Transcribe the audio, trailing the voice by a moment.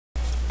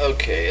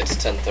Okay, it's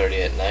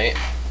 10:30 at night,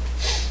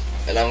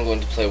 and I'm going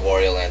to play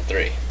Wario Land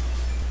 3.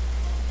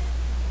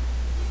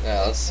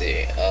 Now, let's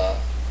see, I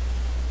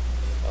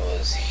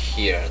was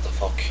here at the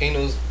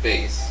volcano's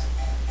base.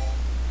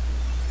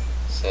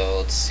 So,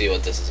 let's see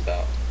what this is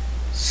about.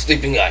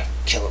 Sleeping guy,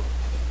 kill him.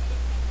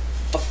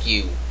 Fuck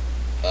you.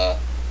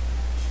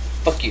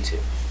 Fuck you too.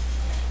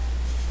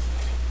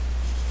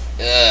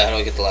 How do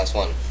I get the last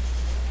one?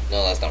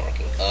 No, that's not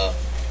working.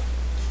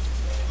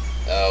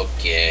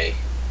 Okay.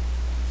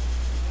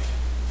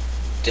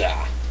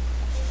 Duh.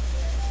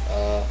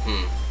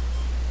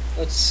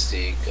 Let's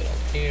see, go down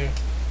here.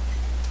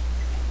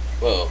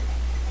 Whoa.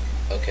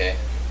 Okay.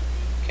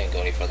 Can't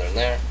go any further in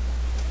there.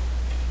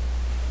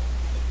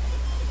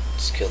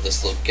 Let's kill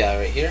this little guy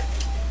right here.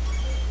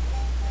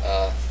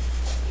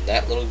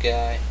 That little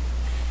guy.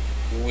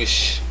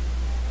 Whoosh.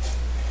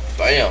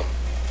 Bam.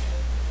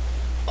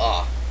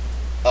 Ah.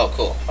 Oh,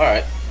 cool.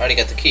 Alright. I already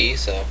got the key,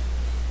 so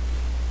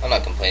I'm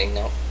not complaining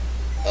now.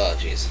 Oh,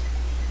 jeez.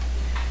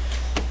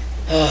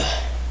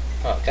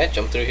 Oh, can I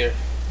jump through here?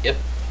 Yep.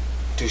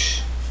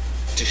 Douche.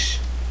 Douche.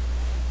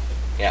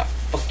 Yeah,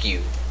 fuck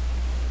you.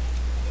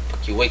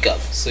 Fuck you, wake up.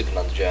 Sleeping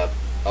on the job.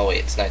 Oh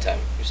wait, it's nighttime.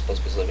 You're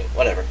supposed to be sleeping.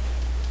 Whatever.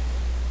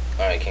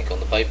 Alright, can't go in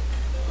the pipe.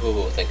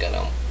 Ooh, thank God,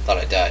 I thought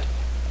I died.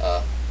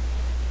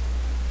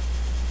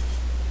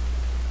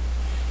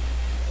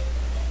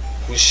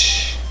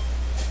 Whoosh.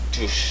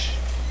 Douche.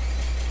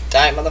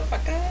 Die,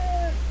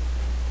 motherfucker!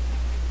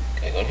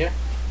 Can I go in here?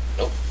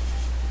 Nope.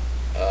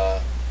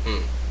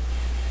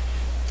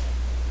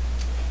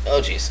 Oh,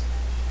 jeez.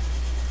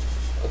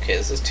 Okay,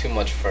 this is too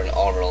much for an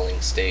all-rolling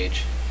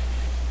stage.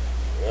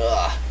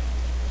 Ugh.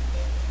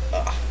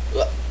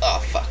 Oh,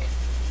 fuck.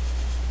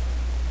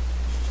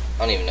 I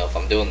don't even know if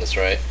I'm doing this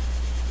right.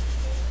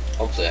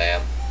 Hopefully I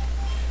am.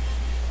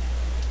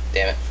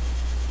 Damn it.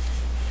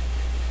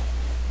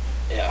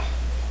 Yeah.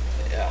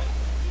 Yeah.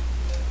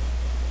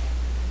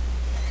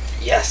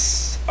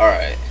 Yes!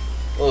 Alright.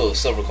 Oh,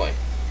 silver coin.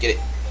 Get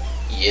it.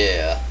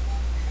 Yeah.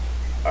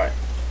 Alright.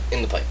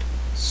 In the pipe.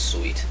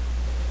 Sweet.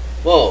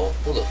 Whoa,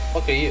 who the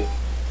fuck are you?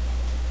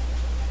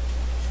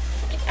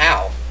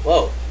 Ow.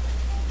 Whoa.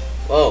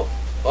 Whoa.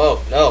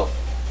 Whoa. No.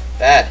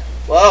 Bad.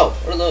 Whoa.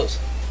 What are those?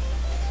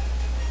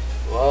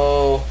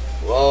 Whoa.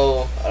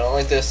 Whoa. I don't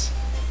like this.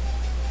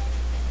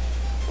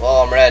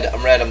 Whoa, I'm red.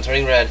 I'm red. I'm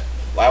turning red.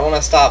 Why won't I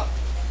stop?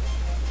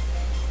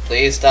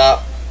 Please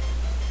stop.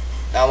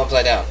 Now I'm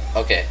upside down.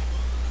 Okay.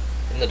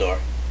 In the door.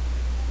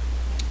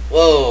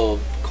 Whoa.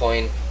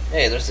 Coin.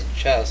 Hey, there's a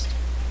chest.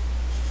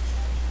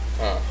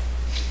 Huh.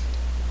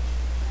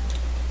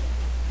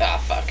 Ah,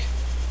 fuck.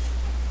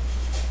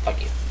 Fuck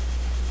you.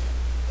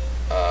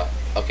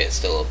 Okay, it's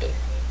still open.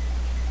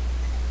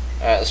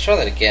 Alright, let's try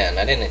that again.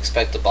 I didn't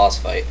expect a boss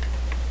fight.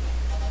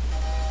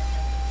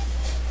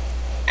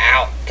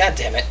 Ow! God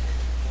damn it.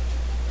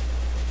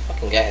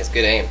 Fucking guy has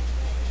good aim.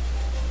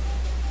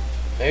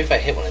 Maybe if I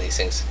hit one of these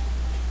things.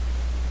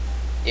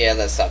 Yeah,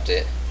 that stopped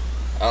it.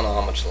 I don't know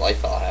how much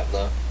life I'll have,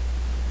 though.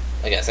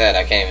 Like I said,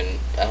 I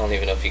don't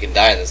even know if you can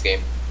die in this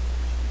game.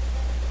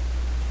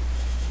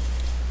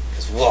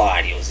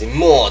 Wario's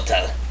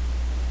immortal.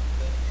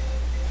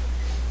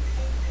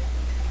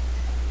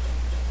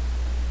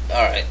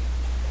 Alright.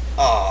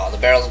 Aw, the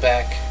barrel's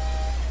back.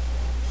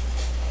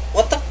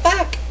 What the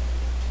fuck?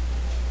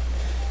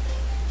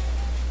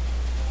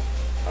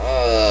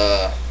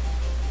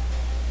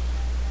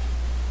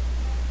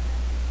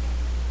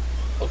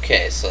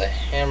 Okay, so the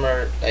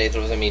hammer that he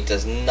throws at me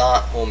does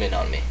not home in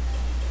on me.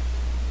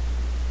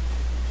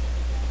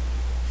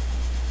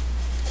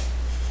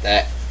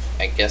 That,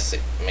 I guess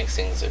it makes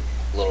things a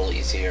little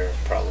easier,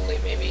 probably,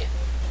 maybe.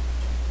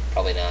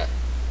 Probably not.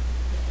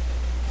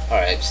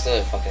 Alright, just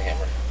a fucking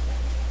hammer.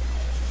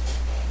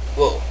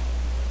 Whoa.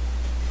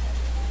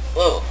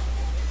 Whoa.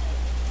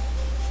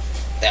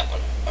 That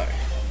one. Alright.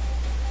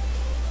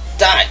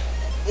 Die!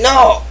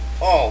 No!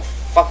 Oh,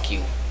 fuck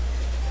you.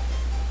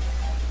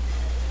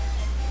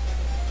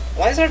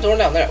 Why is there a door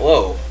down there?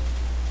 Whoa.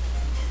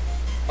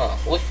 Huh.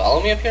 Will it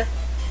follow me up here?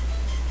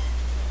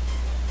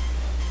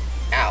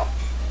 Ow.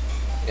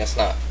 I guess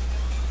not.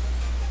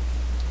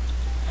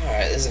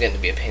 Alright, this is going to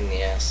be a pain in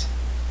the ass.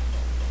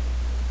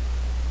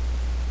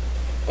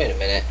 Wait a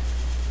minute.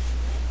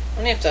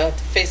 I don't have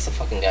to face the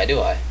fucking guy, do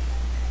I?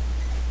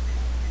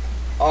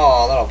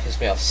 Oh, that'll piss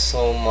me off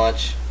so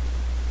much.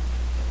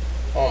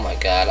 Oh my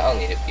god, I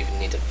don't even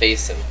need to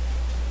face him.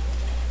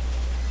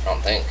 I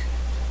don't think.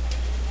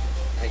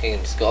 I think I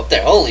can just go up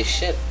there. Holy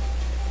shit.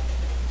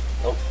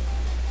 Nope.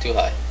 Too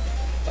high.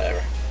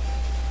 Whatever.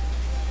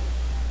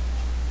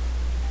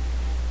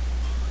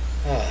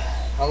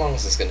 How long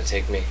is this going to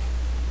take me?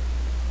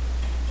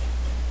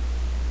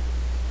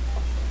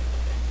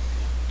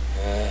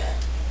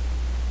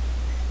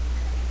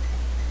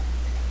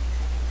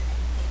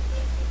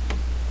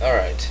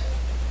 Alright.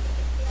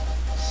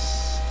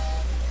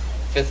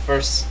 Fifth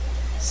verse,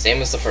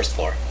 same as the first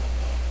four.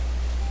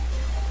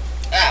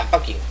 Ah,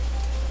 fuck you.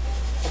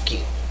 Fuck you.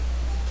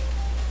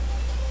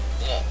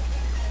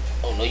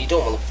 Oh no, you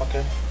don't,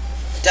 motherfucker.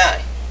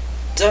 Die.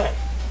 Die.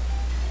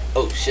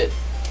 Oh shit.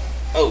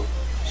 Oh,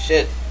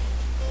 shit.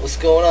 What's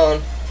going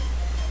on?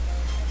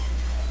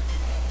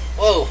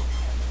 Whoa.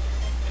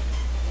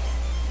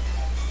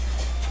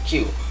 Fuck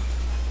you.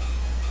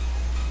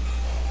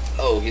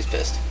 Oh, he's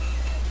pissed.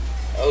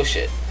 Oh,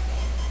 shit.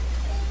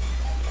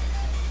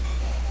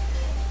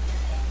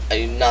 I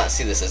do not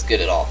see this as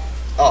good at all.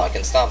 Oh, I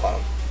can stomp on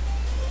him.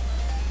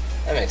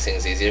 That makes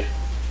things easier.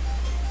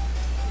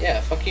 Yeah,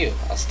 fuck you.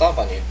 I'll stomp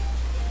on you.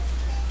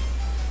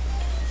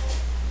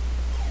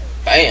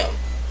 Bam!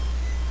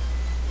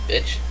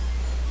 Bitch.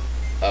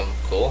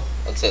 Cool.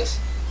 What's this?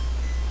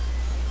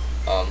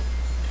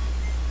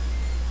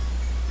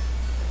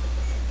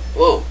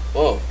 Whoa,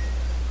 whoa,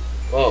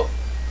 whoa.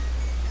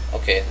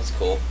 Okay, that's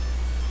cool.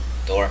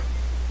 Door.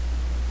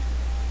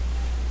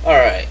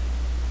 Alright.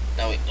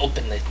 Now we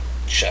open the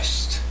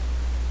chest.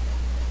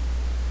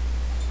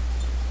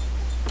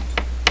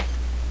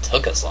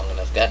 Took us long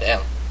enough,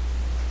 goddamn.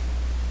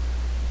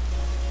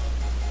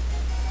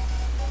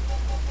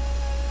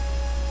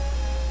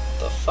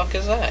 The fuck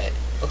is that?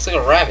 Looks like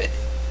a rabbit.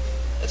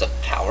 It's a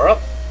power-up?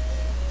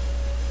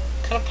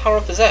 What kind of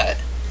power-up is that?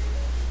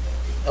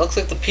 It looks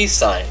like the peace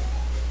sign.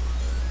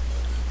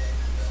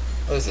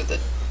 What is it, the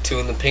 2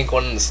 in the pink,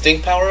 1 in the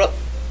stink power-up?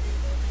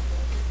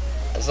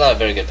 That's not a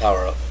very good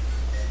power-up.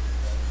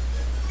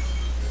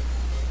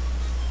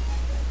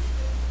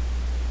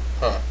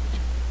 Huh.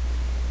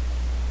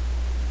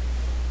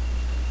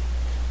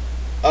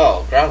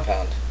 Oh, ground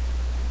pound.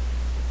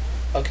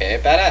 Okay,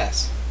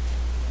 badass.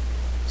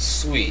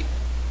 Sweet.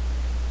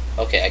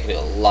 Okay, I can do a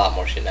lot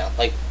more shit now.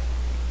 Like,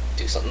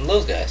 do something to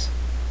those guys.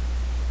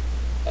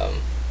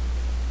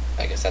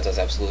 I guess that does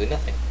absolutely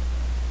nothing.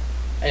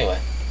 Anyway.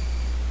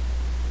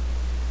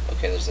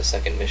 Okay, there's a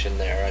second mission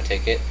there, I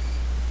take it.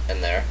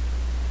 And there.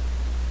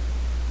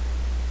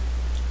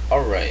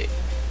 Alright.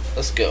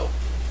 Let's go.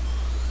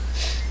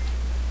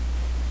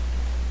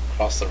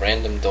 Cross the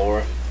random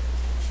door.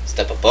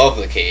 Step above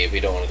the cave. We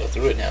don't want to go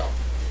through it now.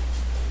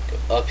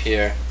 Go up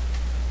here.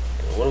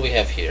 And what do we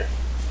have here?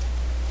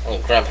 I'm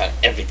gonna ground pound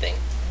everything.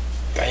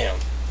 Bam!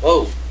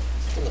 Whoa!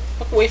 Get the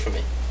fuck away from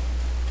me.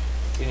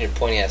 You and your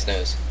pointy ass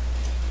nose.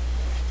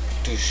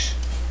 Douche.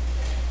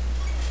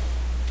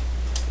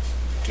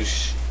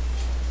 Douche.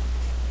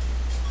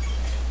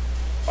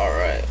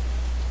 Alright.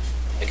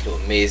 I can do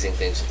amazing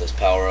things with this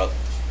power up.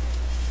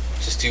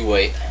 Just you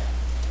wait.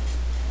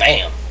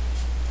 Bam!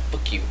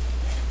 Fuck you.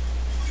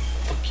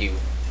 Fuck you.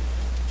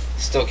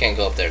 Still can't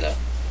go up there though.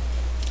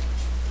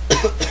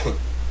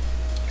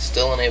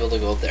 Still unable to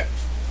go up there.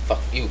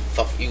 Fuck you,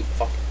 fuck you,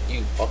 fuck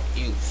you, fuck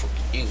you,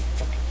 fuck you,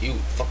 fuck you,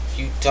 fuck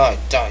you, die,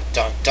 die,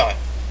 die, die.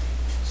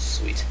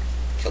 Sweet.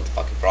 Killed the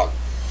fucking frog.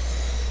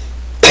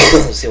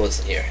 Let's see what's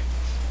in here.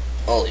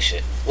 Holy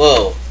shit.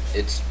 Whoa!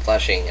 It's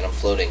flashing and I'm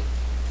floating.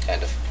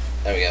 Kind of.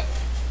 There we go.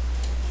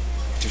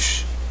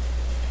 Doosh.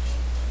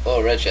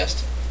 Oh, red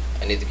chest.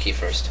 I need the key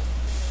first.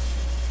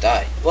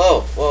 Die.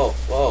 Whoa, whoa,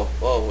 whoa,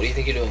 whoa. What do you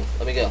think you're doing?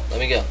 Let me go, let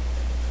me go.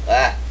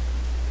 Ah!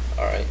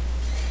 Alright.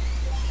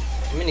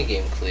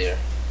 Minigame clear.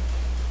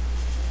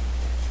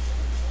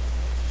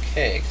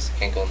 Okay, because I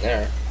can't go in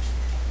there.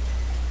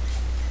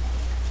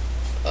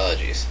 Oh,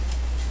 jeez.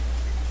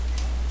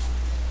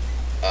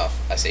 Oh,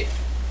 I see.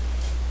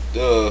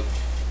 Duh.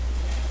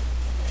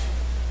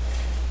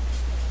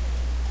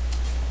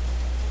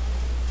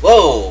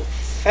 Whoa!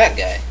 Fat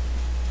guy.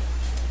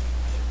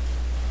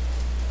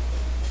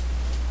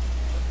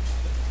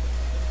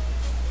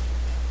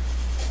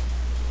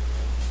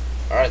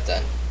 Alright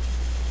then.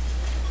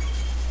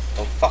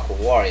 Don't fuck with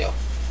Wario.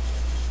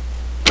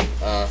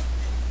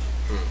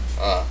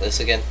 This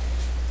again.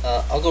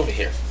 I'll go over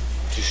here.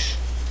 Dush,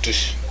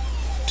 dush,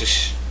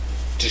 dush,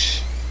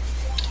 dush.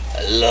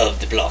 I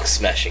love the block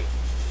smashing.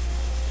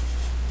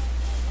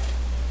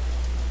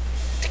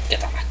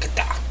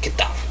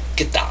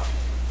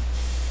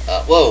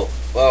 Whoa,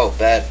 whoa,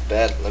 bad,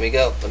 bad. Let me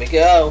go, let me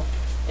go.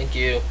 Thank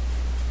you.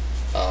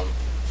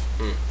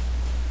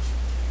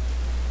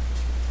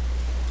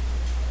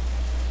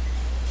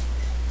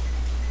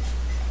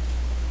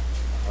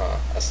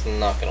 That's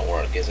not gonna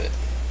work, is it?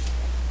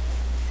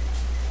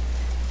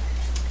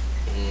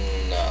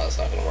 No, that's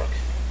not gonna work.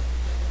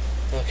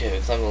 Okay, we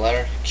climb the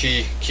ladder.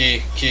 Key,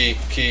 key, key,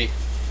 key.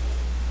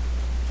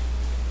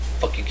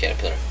 Fuck you,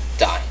 caterpillar.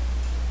 Die.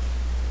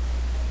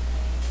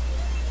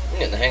 I'm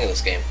getting the hang of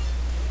this game.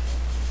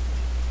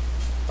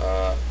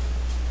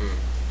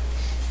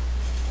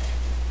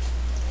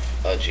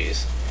 Oh,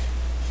 jeez.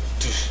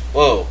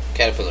 Whoa,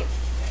 caterpillar.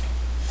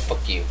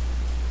 Fuck you.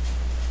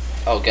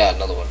 Oh god,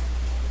 another one.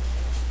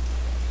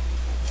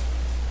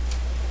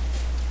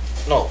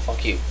 No,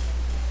 fuck you.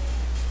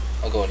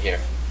 I'll go in here.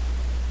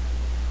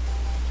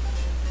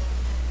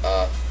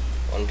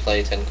 1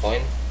 play, 10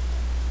 coin?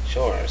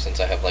 Sure, since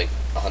I have like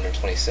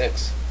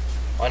 126.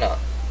 Why not?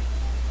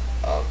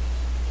 What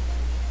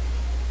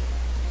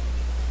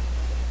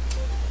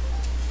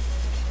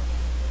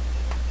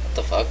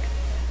the fuck?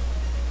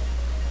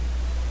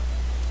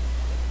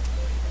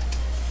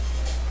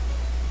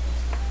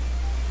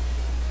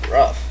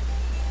 Rough.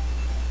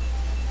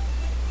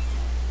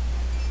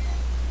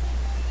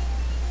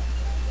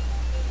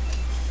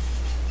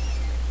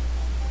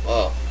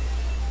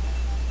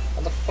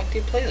 do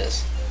you play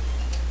this?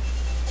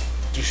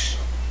 Doosh.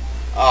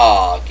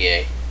 Aw,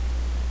 gay.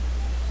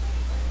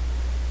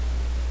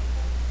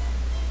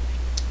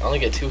 I only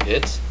get 2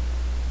 hits?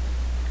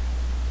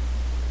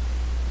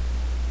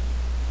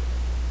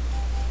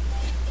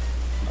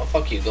 Oh,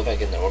 fuck you. Go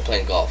back in there. We're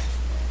playing golf.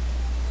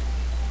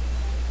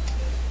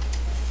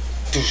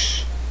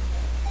 Doosh.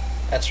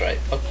 That's right.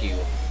 Fuck you.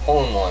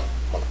 Hole in one,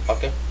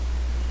 motherfucker.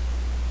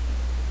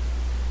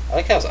 I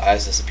like how his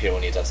eyes disappear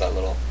when he does that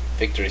little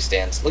victory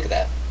stance. Look at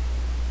that.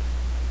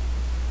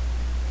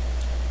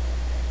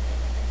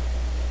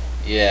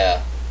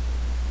 Yeah.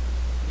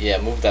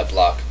 Yeah, move that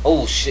block.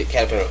 Oh shit,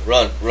 Caterpillar.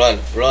 Run, run,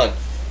 run.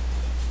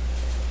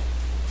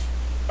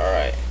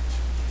 Alright.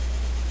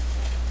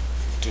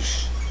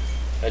 Doosh.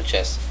 Red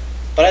chest.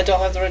 But I don't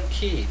have the red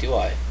key, do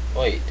I?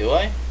 Wait, do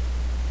I?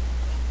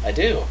 I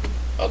do.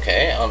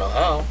 Okay, I don't know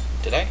how.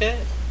 Did I get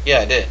it? Yeah,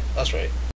 I did. That's right.